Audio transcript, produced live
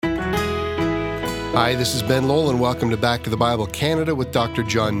Hi, this is Ben Lowell, and welcome to Back to the Bible Canada with Dr.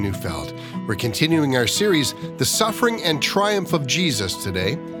 John Neufeld. We're continuing our series, The Suffering and Triumph of Jesus,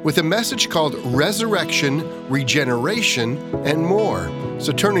 today, with a message called Resurrection, Regeneration, and More.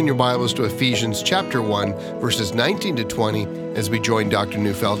 So turn in your Bibles to Ephesians chapter 1, verses 19 to 20, as we join Dr.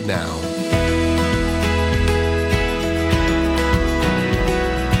 Neufeld now.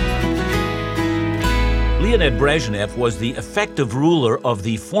 Leonid Brezhnev was the effective ruler of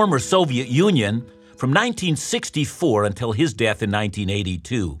the former Soviet Union from 1964 until his death in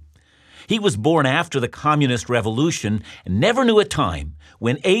 1982. He was born after the Communist Revolution and never knew a time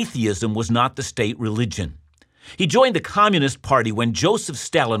when atheism was not the state religion. He joined the Communist Party when Joseph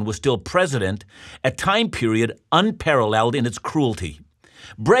Stalin was still president, a time period unparalleled in its cruelty.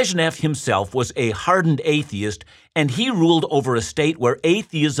 Brezhnev himself was a hardened atheist, and he ruled over a state where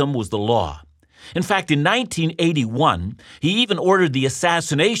atheism was the law. In fact, in 1981, he even ordered the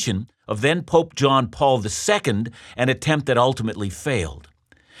assassination of then Pope John Paul II, an attempt that ultimately failed.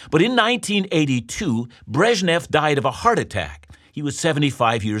 But in 1982, Brezhnev died of a heart attack. He was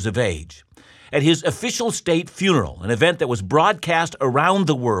 75 years of age. At his official state funeral, an event that was broadcast around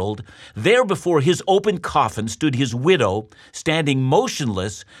the world, there before his open coffin stood his widow, standing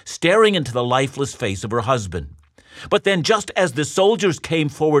motionless, staring into the lifeless face of her husband. But then, just as the soldiers came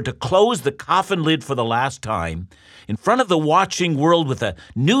forward to close the coffin lid for the last time, in front of the watching world with the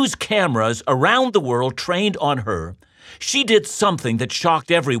news cameras around the world trained on her, she did something that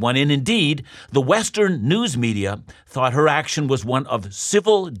shocked everyone, and indeed, the Western news media thought her action was one of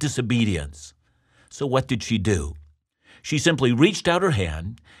civil disobedience. So what did she do? She simply reached out her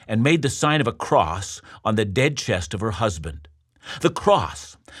hand and made the sign of a cross on the dead chest of her husband. The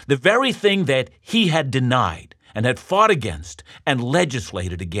cross, the very thing that he had denied and had fought against and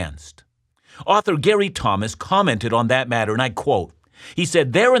legislated against. Author Gary Thomas commented on that matter, and I quote, he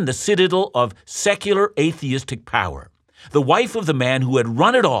said, "There in the citadel of secular atheistic power, the wife of the man who had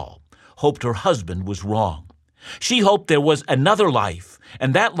run it all hoped her husband was wrong. She hoped there was another life,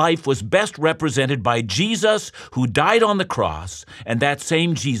 and that life was best represented by Jesus, who died on the cross, and that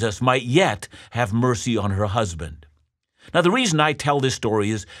same Jesus might yet have mercy on her husband." Now, the reason I tell this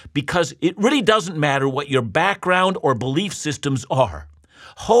story is because it really doesn't matter what your background or belief systems are.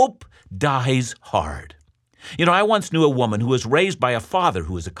 Hope dies hard. I once knew a woman who was raised by a father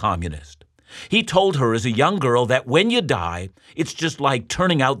who was a communist. He told her as a young girl that when you die, it's just like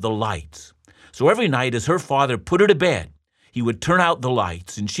turning out the lights. So every night as her father put her to bed, he would turn out the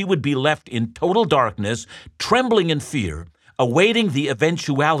lights, and she would be left in total darkness, trembling in fear, awaiting the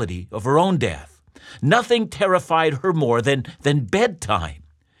eventuality of her own death. Nothing terrified her more than bedtime.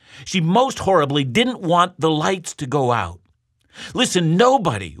 She most horribly didn't want the lights to go out. Listen,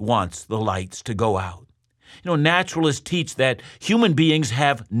 nobody wants the lights to go out. Naturalists teach that human beings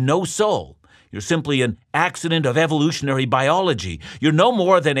have no soul. You're simply an accident of evolutionary biology. You're no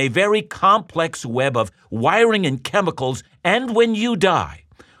more than a very complex web of wiring and chemicals, and when you die,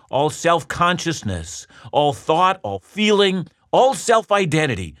 all self-consciousness, all thought, all feeling, all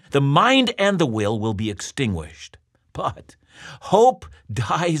self-identity, the mind and the will be extinguished. But hope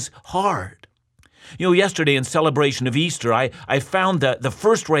dies hard. Yesterday in celebration of Easter, I found the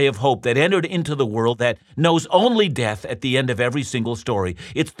first ray of hope that entered into the world that knows only death at the end of every single story.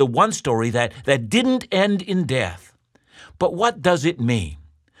 It's the one story that didn't end in death. But what does it mean?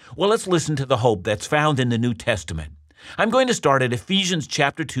 Well, let's listen to the hope that's found in the New Testament. I'm going to start at Ephesians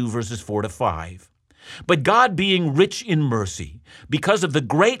chapter 2, verses 4 to 5. "But God, being rich in mercy, because of the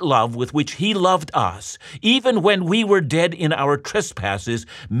great love with which he loved us, even when we were dead in our trespasses,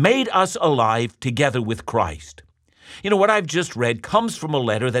 made us alive together with Christ." What I've just read comes from a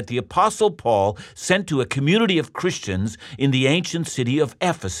letter that the Apostle Paul sent to a community of Christians in the ancient city of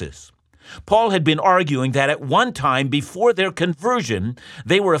Ephesus. Paul had been arguing that at one time before their conversion,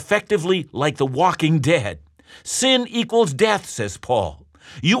 they were effectively like the walking dead. Sin equals death, says Paul.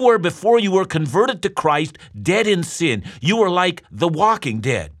 You were, before you were converted to Christ, dead in sin. You were like the walking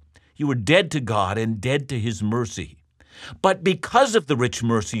dead. You were dead to God and dead to his mercy. But because of the rich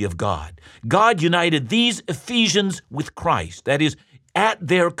mercy of God, God united these Ephesians with Christ. That is, at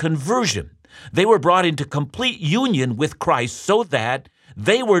their conversion, they were brought into complete union with Christ so that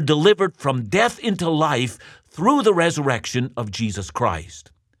they were delivered from death into life through the resurrection of Jesus Christ.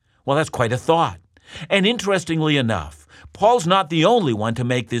 Well, that's quite a thought. And interestingly enough, Paul's not the only one to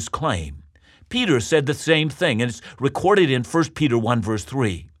make this claim. Peter said the same thing, and it's recorded in 1 Peter 1, verse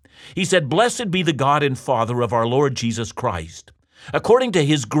 3. He said, "Blessed be the God and Father of our Lord Jesus Christ. According to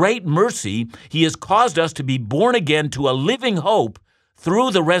his great mercy, he has caused us to be born again to a living hope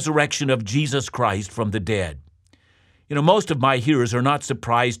through the resurrection of Jesus Christ from the dead." Most of my hearers are not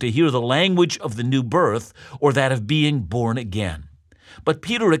surprised to hear the language of the new birth or that of being born again. But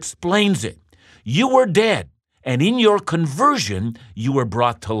Peter explains it. You were dead, and in your conversion you were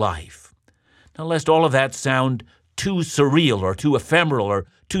brought to life. Now, lest all of that sound too surreal or too ephemeral or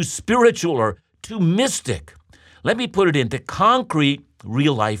too spiritual or too mystic, let me put it into concrete,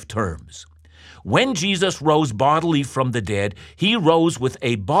 real-life terms. When Jesus rose bodily from the dead, he rose with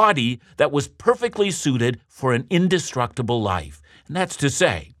a body that was perfectly suited for an indestructible life. And that's to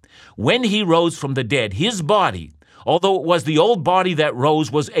say, when he rose from the dead, his body, although it was the old body that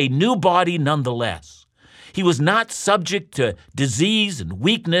rose, was a new body nonetheless. He was not subject to disease and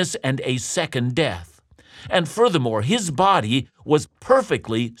weakness and a second death. And furthermore, his body was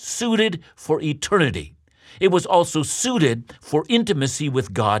perfectly suited for eternity. It was also suited for intimacy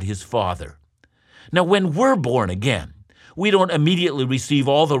with God his Father. Now, when we're born again, we don't immediately receive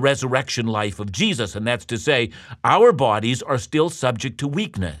all the resurrection life of Jesus, and that's to say, our bodies are still subject to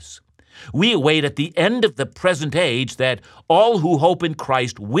weakness. We await at the end of the present age that all who hope in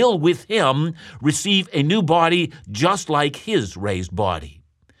Christ will with him receive a new body just like his raised body.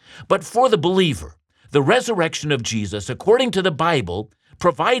 But for the believer, the resurrection of Jesus, according to the Bible,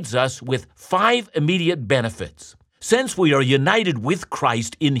 provides us with 5 immediate benefits. Since we are united with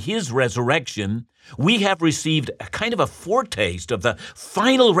Christ in his resurrection, we have received a kind of a foretaste of the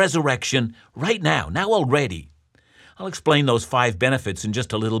final resurrection right now already. I'll explain those 5 benefits in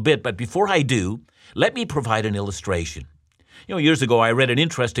just a little bit, but before I do, let me provide an illustration. Years ago, I read an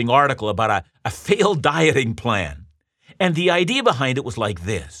interesting article about a failed dieting plan, and the idea behind it was like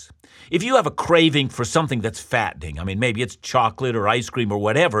this. If you have a craving for something that's fattening, maybe it's chocolate or ice cream or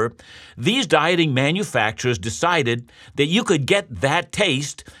whatever, these dieting manufacturers decided that you could get that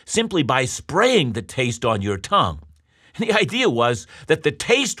taste simply by spraying the taste on your tongue. And the idea was that the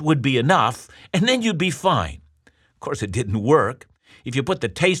taste would be enough, and then you'd be fine. Of course, it didn't work. If you put the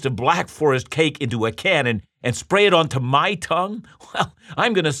taste of Black Forest cake into a can and spray it onto my tongue, well,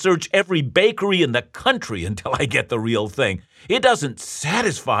 I'm going to search every bakery in the country until I get the real thing. It doesn't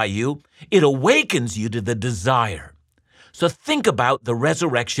satisfy you. It awakens you to the desire. So think about the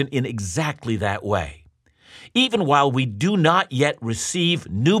resurrection in exactly that way. Even while we do not yet receive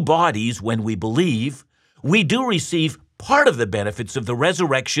new bodies when we believe, we do receive part of the benefits of the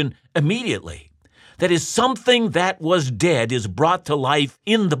resurrection immediately. That is, something that was dead is brought to life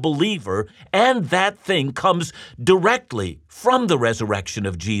in the believer, and that thing comes directly from the resurrection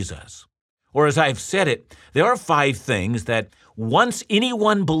of Jesus. Or as I've said it, there are 5 things that once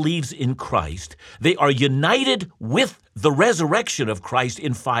anyone believes in Christ, they are united with the resurrection of Christ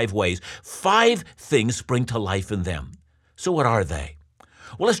in 5 ways. 5 things spring to life in them. So what are they?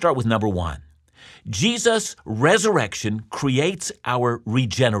 Well, let's start with number 1. Jesus' resurrection creates our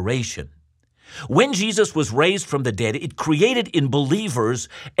regeneration. When Jesus was raised from the dead, it created in believers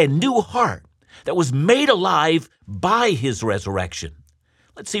a new heart that was made alive by his resurrection.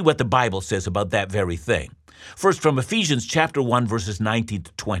 Let's see what the Bible says about that very thing. First, from Ephesians chapter 1, verses 19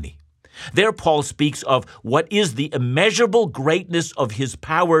 to 20. There Paul speaks of what is the immeasurable greatness of his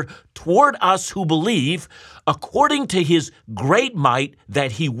power toward us who believe, according to his great might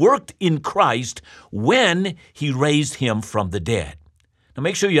that he worked in Christ when he raised him from the dead. Now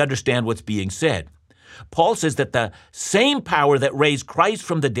make sure you understand what's being said. Paul says that the same power that raised Christ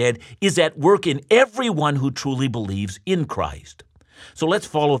from the dead is at work in everyone who truly believes in Christ. So let's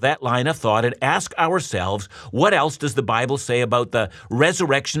follow that line of thought and ask ourselves, what else does the Bible say about the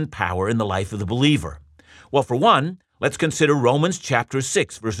resurrection power in the life of the believer? Well, for one, let's consider Romans chapter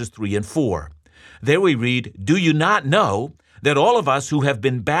 6, verses 3 and 4. There we read, "Do you not know that all of us who have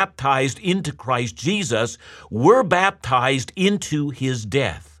been baptized into Christ Jesus were baptized into his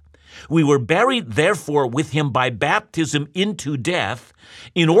death? We were buried, therefore, with him by baptism into death,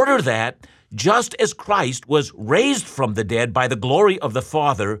 in order that, just as Christ was raised from the dead by the glory of the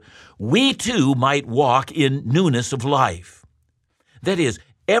Father, we too might walk in newness of life." That is,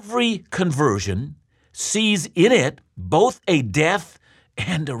 every conversion sees in it both a death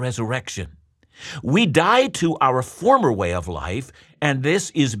and a resurrection. We die to our former way of life, and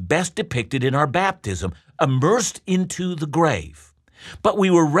this is best depicted in our baptism, immersed into the grave. But we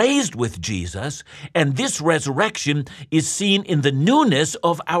were raised with Jesus, and this resurrection is seen in the newness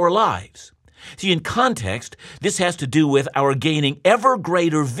of our lives. See, in context, this has to do with our gaining ever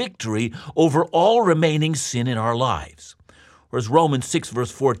greater victory over all remaining sin in our lives. Whereas Romans 6,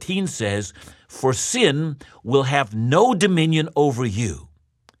 verse 14 says, "For sin will have no dominion over you."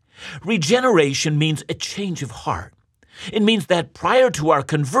 Regeneration means a change of heart. It means that prior to our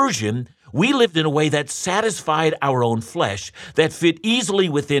conversion, we lived in a way that satisfied our own flesh, that fit easily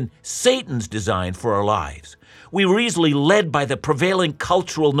within Satan's design for our lives. We were easily led by the prevailing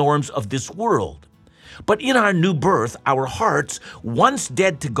cultural norms of this world. But in our new birth, our hearts, once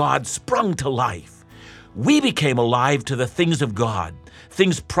dead to God, sprung to life. We became alive to the things of God,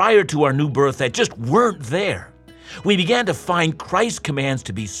 things prior to our new birth that just weren't there. We began to find Christ's commands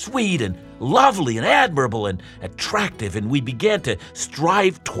to be sweet and lovely and admirable and attractive, and we began to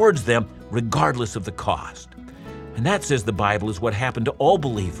strive towards them regardless of the cost. And that, says the Bible, is what happened to all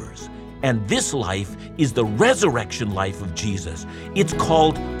believers. And this life is the resurrection life of Jesus. It's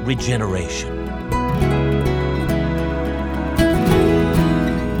called regeneration.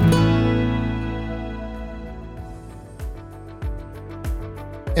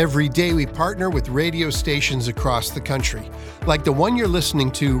 Every day we partner with radio stations across the country, like the one you're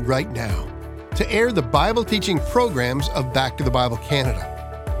listening to right now, to air the Bible teaching programs of Back to the Bible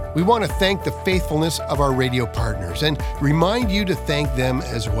Canada. We want to thank the faithfulness of our radio partners and remind you to thank them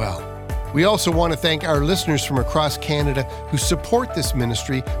as well. We also want to thank our listeners from across Canada who support this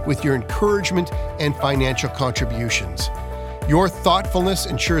ministry with your encouragement and financial contributions. Your thoughtfulness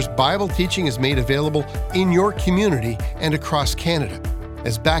ensures Bible teaching is made available in your community and across Canada,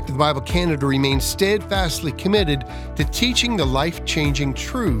 as Back to the Bible Canada remains steadfastly committed to teaching the life-changing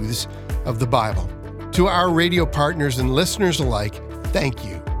truths of the Bible. To our radio partners and listeners alike, thank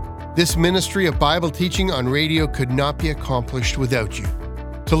you. This ministry of Bible teaching on radio could not be accomplished without you.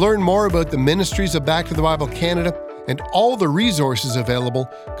 To learn more about the ministries of Back to the Bible Canada and all the resources available,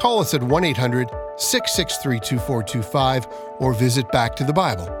 call us at 1-800-663-2425 or visit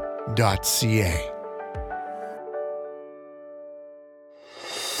backtothebible.ca.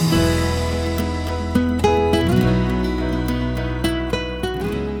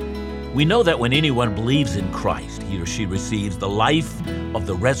 We know that when anyone believes in Christ, he or she receives the life of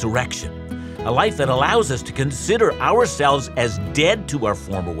the resurrection, a life that allows us to consider ourselves as dead to our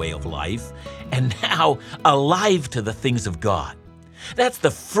former way of life and now alive to the things of God. That's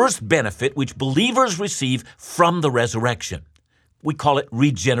the first benefit which believers receive from the resurrection. We call it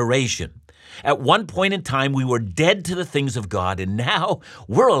regeneration. At one point in time, we were dead to the things of God, and now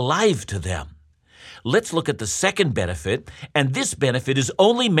we're alive to them. Let's look at the second benefit, and this benefit is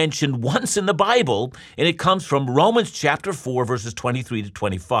only mentioned once in the Bible, and it comes from Romans chapter 4, verses 23 to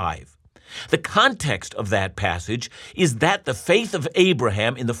 25. The context of that passage is that the faith of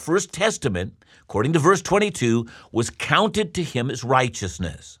Abraham in the First Testament, according to verse 22, was counted to him as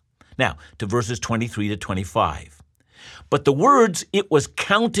righteousness. Now, to verses 23 to 25. But the words, "it was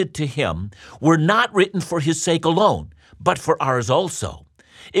counted to him," were not written for his sake alone, but for ours also.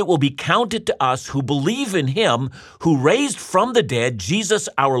 It will be counted to us who believe in him who raised from the dead Jesus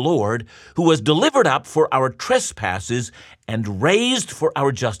our Lord, who was delivered up for our trespasses and raised for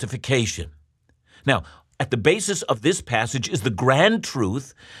our justification. Now, at the basis of this passage is the grand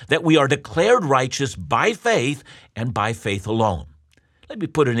truth that we are declared righteous by faith and by faith alone. Let me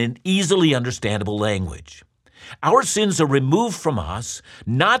put it in easily understandable language. Our sins are removed from us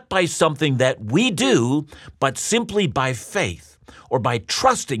not by something that we do, but simply by faith, or by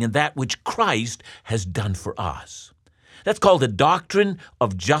trusting in that which Christ has done for us. That's called the doctrine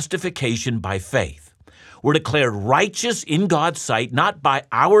of justification by faith. We're declared righteous in God's sight, not by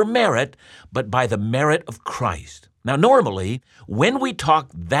our merit, but by the merit of Christ. Now, normally, when we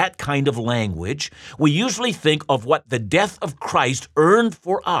talk that kind of language, we usually think of what the death of Christ earned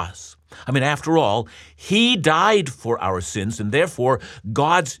for us. I mean, after all, he died for our sins, and therefore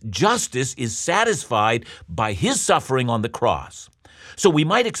God's justice is satisfied by his suffering on the cross. So we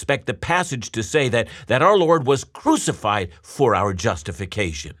might expect the passage to say that our Lord was crucified for our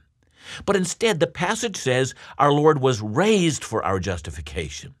justification. But instead, the passage says our Lord was raised for our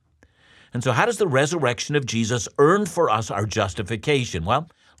justification. And so how does the resurrection of Jesus earn for us our justification? Well,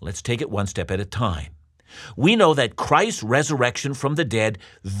 let's take it one step at a time. We know that Christ's resurrection from the dead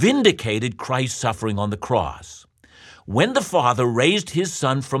vindicated Christ's suffering on the cross. When the Father raised his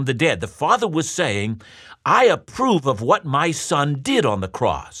Son from the dead, the Father was saying, "I approve of what my Son did on the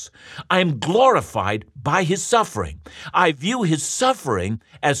cross. I am glorified by his suffering. I view his suffering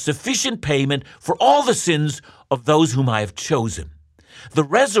as sufficient payment for all the sins of those whom I have chosen." The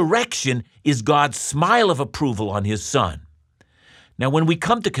resurrection is God's smile of approval on his Son. Now, when we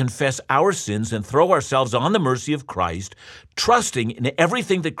come to confess our sins and throw ourselves on the mercy of Christ, trusting in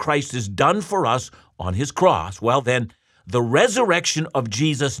everything that Christ has done for us on his cross, well then, the resurrection of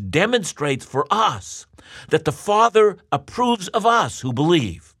Jesus demonstrates for us that the Father approves of us who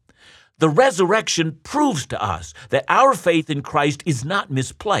believe. The resurrection proves to us that our faith in Christ is not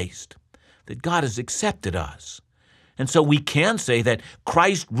misplaced, that God has accepted us. And so we can say that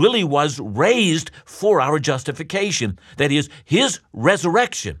Christ really was raised for our justification. That is, his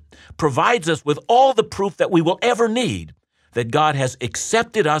resurrection provides us with all the proof that we will ever need that God has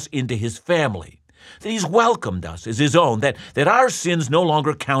accepted us into his family, that he's welcomed us as his own, that our sins no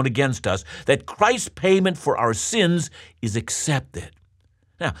longer count against us, that Christ's payment for our sins is accepted.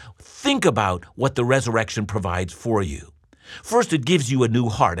 Now, think about what the resurrection provides for you. First, it gives you a new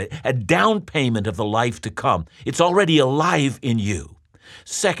heart, a down payment of the life to come. It's already alive in you.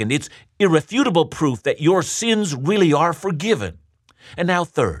 Second, it's irrefutable proof that your sins really are forgiven. And now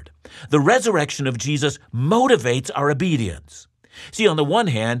third, the resurrection of Jesus motivates our obedience. See, on the one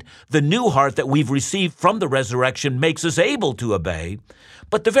hand, the new heart that we've received from the resurrection makes us able to obey,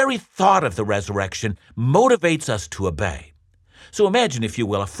 but the very thought of the resurrection motivates us to obey. So imagine, if you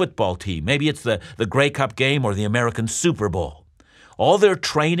will, a football team. Maybe it's the Grey Cup game or the American Super Bowl. All their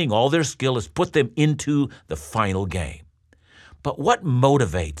training, all their skill has put them into the final game. But what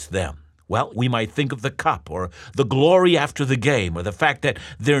motivates them? Well, we might think of the cup or the glory after the game or the fact that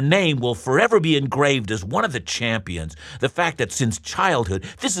their name will forever be engraved as one of the champions, the fact that since childhood,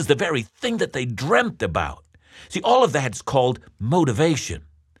 this is the very thing that they dreamt about. See, all of that's called motivation.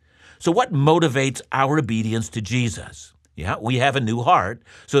 So what motivates our obedience to Jesus? Yeah, we have a new heart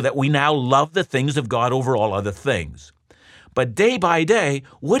so that we now love the things of God over all other things. But day by day,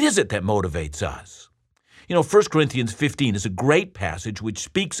 what is it that motivates us? 1 Corinthians 15 is a great passage which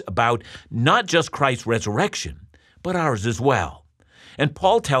speaks about not just Christ's resurrection, but ours as well. And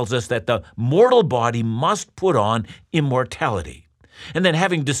Paul tells us that the mortal body must put on immortality. And then,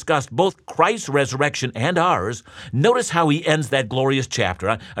 having discussed both Christ's resurrection and ours, notice how he ends that glorious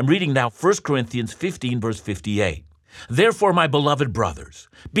chapter. I'm reading now 1 Corinthians 15, verse 58. Therefore, my beloved brothers,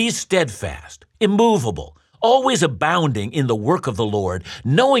 be steadfast, immovable, always abounding in the work of the Lord,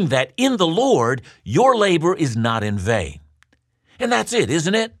 knowing that in the Lord your labor is not in vain. And that's it,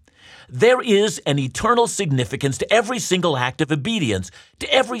 isn't it? There is an eternal significance to every single act of obedience,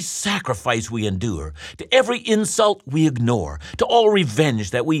 to every sacrifice we endure, to every insult we ignore, to all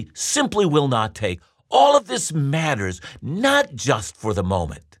revenge that we simply will not take. All of this matters, not just for the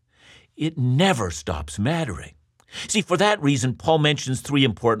moment. It never stops mattering. See, for that reason, Paul mentions three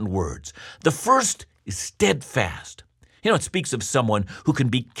important words. The first is steadfast. It speaks of someone who can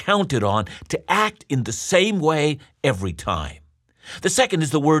be counted on to act in the same way every time. The second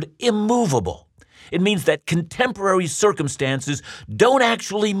is the word immovable. It means that contemporary circumstances don't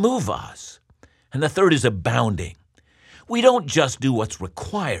actually move us. And the third is abounding. We don't just do what's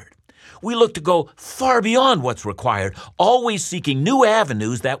required. We look to go far beyond what's required, always seeking new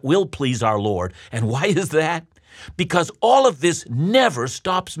avenues that will please our Lord. And why is that? Because all of this never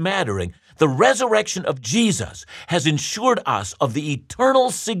stops mattering. The resurrection of Jesus has ensured us of the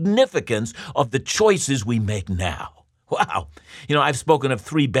eternal significance of the choices we make now. Wow. I've spoken of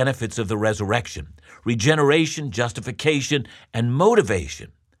three benefits of the resurrection: regeneration, justification, and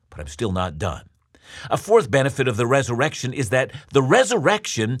motivation. But I'm still not done. A fourth benefit of the resurrection is that the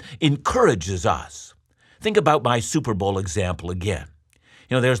resurrection encourages us. Think about my Super Bowl example again.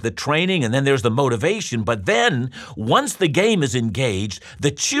 There's the training and then there's the motivation, but then once the game is engaged, the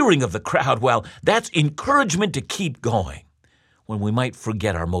cheering of the crowd, well, that's encouragement to keep going when we might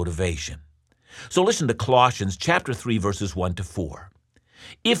forget our motivation. So listen to Colossians chapter 3, verses 1 to 4.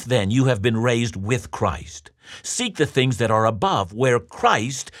 If then you have been raised with Christ, seek the things that are above, where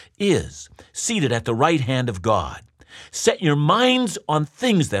Christ is, seated at the right hand of God. Set your minds on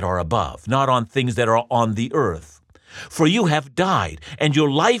things that are above, not on things that are on the earth. For you have died, and your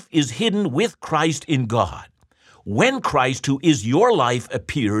life is hidden with Christ in God. When Christ, who is your life,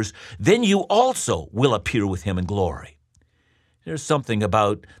 appears, then you also will appear with him in glory. There's something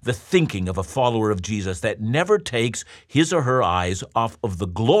about the thinking of a follower of Jesus that never takes his or her eyes off of the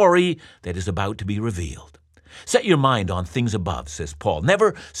glory that is about to be revealed. Set your mind on things above, says Paul.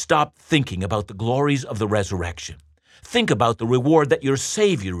 Never stop thinking about the glories of the resurrection. Think about the reward that your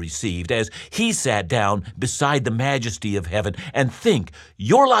Savior received as he sat down beside the majesty of heaven, and think,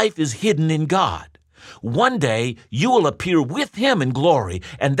 your life is hidden in God. One day you will appear with him in glory,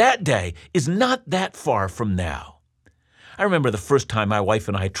 and that day is not that far from now. I remember the first time my wife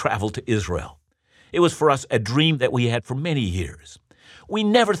and I traveled to Israel. It was for us a dream that we had for many years. We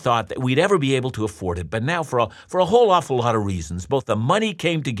never thought that we'd ever be able to afford it, but now for a whole awful lot of reasons, both the money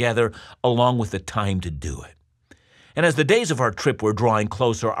came together along with the time to do it. And as the days of our trip were drawing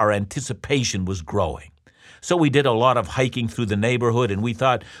closer, our anticipation was growing. So we did a lot of hiking through the neighborhood, and we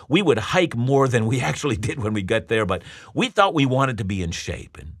thought we would hike more than we actually did when we got there, but we thought we wanted to be in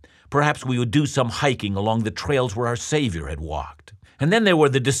shape, and perhaps we would do some hiking along the trails where our Savior had walked. And then there were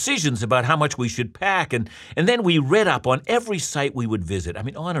the decisions about how much we should pack, and then we read up on every site we would visit. I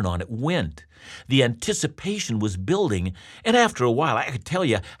mean, on and on it went. The anticipation was building, and after a while, I could tell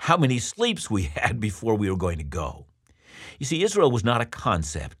you how many sleeps we had before we were going to go. You see, Israel was not a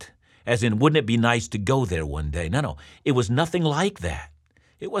concept, as in, wouldn't it be nice to go there one day? No, it was nothing like that.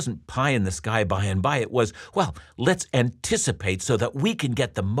 It wasn't pie in the sky by and by. It was, well, let's anticipate so that we can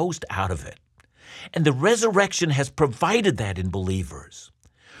get the most out of it. And the resurrection has provided that in believers.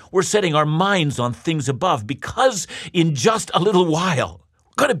 We're setting our minds on things above because in just a little while,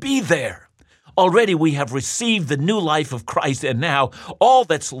 we're going to be there. Already we have received the new life of Christ, and now all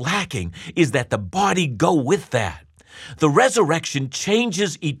that's lacking is that the body go with that. The resurrection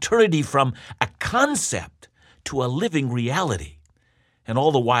changes eternity from a concept to a living reality. And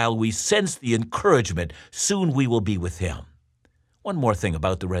all the while we sense the encouragement, soon we will be with Him. One more thing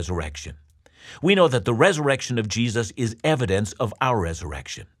about the resurrection. We know that the resurrection of Jesus is evidence of our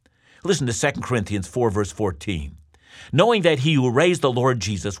resurrection. Listen to 2 Corinthians 4, verse 14. Knowing that He who raised the Lord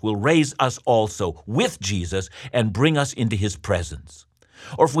Jesus will raise us also with Jesus and bring us into His presence.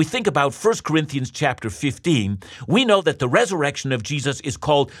 Or if we think about 1 Corinthians chapter 15, we know that the resurrection of Jesus is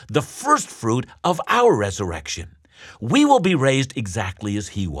called the first fruit of our resurrection. We will be raised exactly as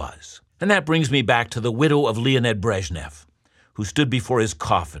He was. And that brings me back to the widow of Leonid Brezhnev, who stood before his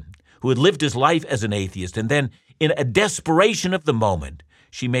coffin, who had lived his life as an atheist, and then, in a desperation of the moment,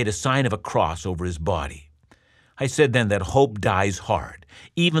 she made a sign of a cross over his body. I said then that hope dies hard,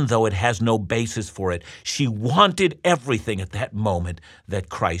 even though it has no basis for it. She wanted everything at that moment that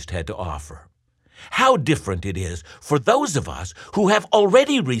Christ had to offer. How different it is for those of us who have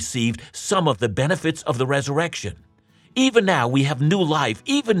already received some of the benefits of the resurrection. Even now we have new life.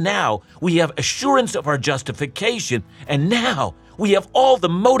 Even now we have assurance of our justification. And now we have all the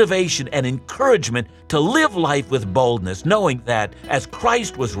motivation and encouragement to live life with boldness, knowing that as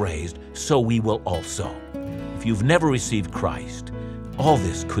Christ was raised, so we will also. If you've never received Christ, all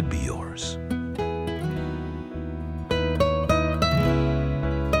this could be yours.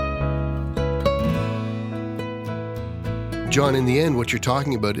 John, in the end, what you're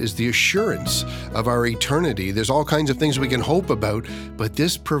talking about is the assurance of our eternity. There's all kinds of things we can hope about, but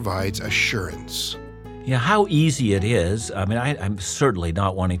this provides assurance. Yeah, how easy it is. I mean, I'm certainly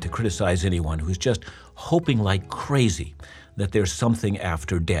not wanting to criticize anyone who's just hoping like crazy that there's something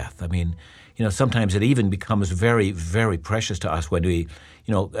after death. I mean, sometimes it even becomes very, very precious to us when we,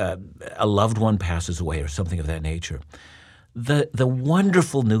 a loved one passes away or something of that nature. The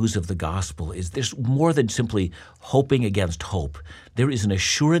wonderful news of the gospel is there's more than simply hoping against hope. There is an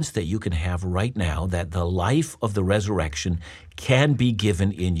assurance that you can have right now that the life of the resurrection can be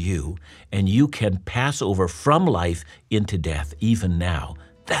given in you, and you can pass over from life into death even now.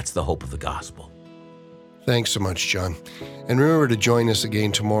 That's the hope of the gospel. Thanks so much, John. And remember to join us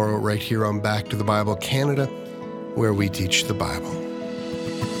again tomorrow right here on Back to the Bible Canada, where we teach the Bible.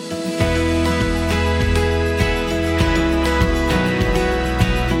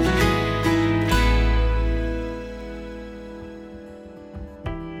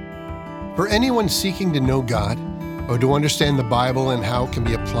 For anyone seeking to know God or to understand the Bible and how it can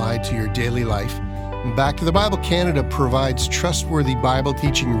be applied to your daily life, Back to the Bible Canada provides trustworthy Bible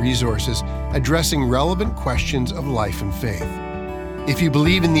teaching resources addressing relevant questions of life and faith. If you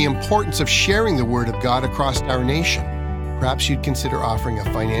believe in the importance of sharing the Word of God across our nation, perhaps you'd consider offering a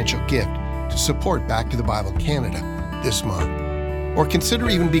financial gift to support Back to the Bible Canada this month. Or consider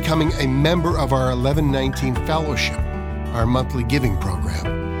even becoming a member of our 1119 Fellowship, our monthly giving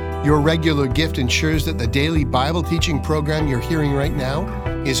program. Your regular gift ensures that the daily Bible teaching program you're hearing right now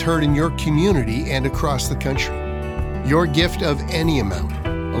is heard in your community and across the country. Your gift of any amount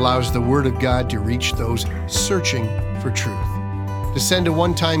allows the Word of God to reach those searching for truth. To send a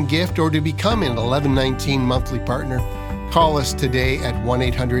one-time gift or to become an 1119 monthly partner, call us today at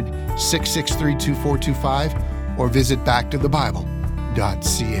 1-800-663-2425 or visit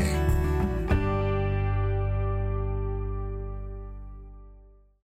backtothebible.ca.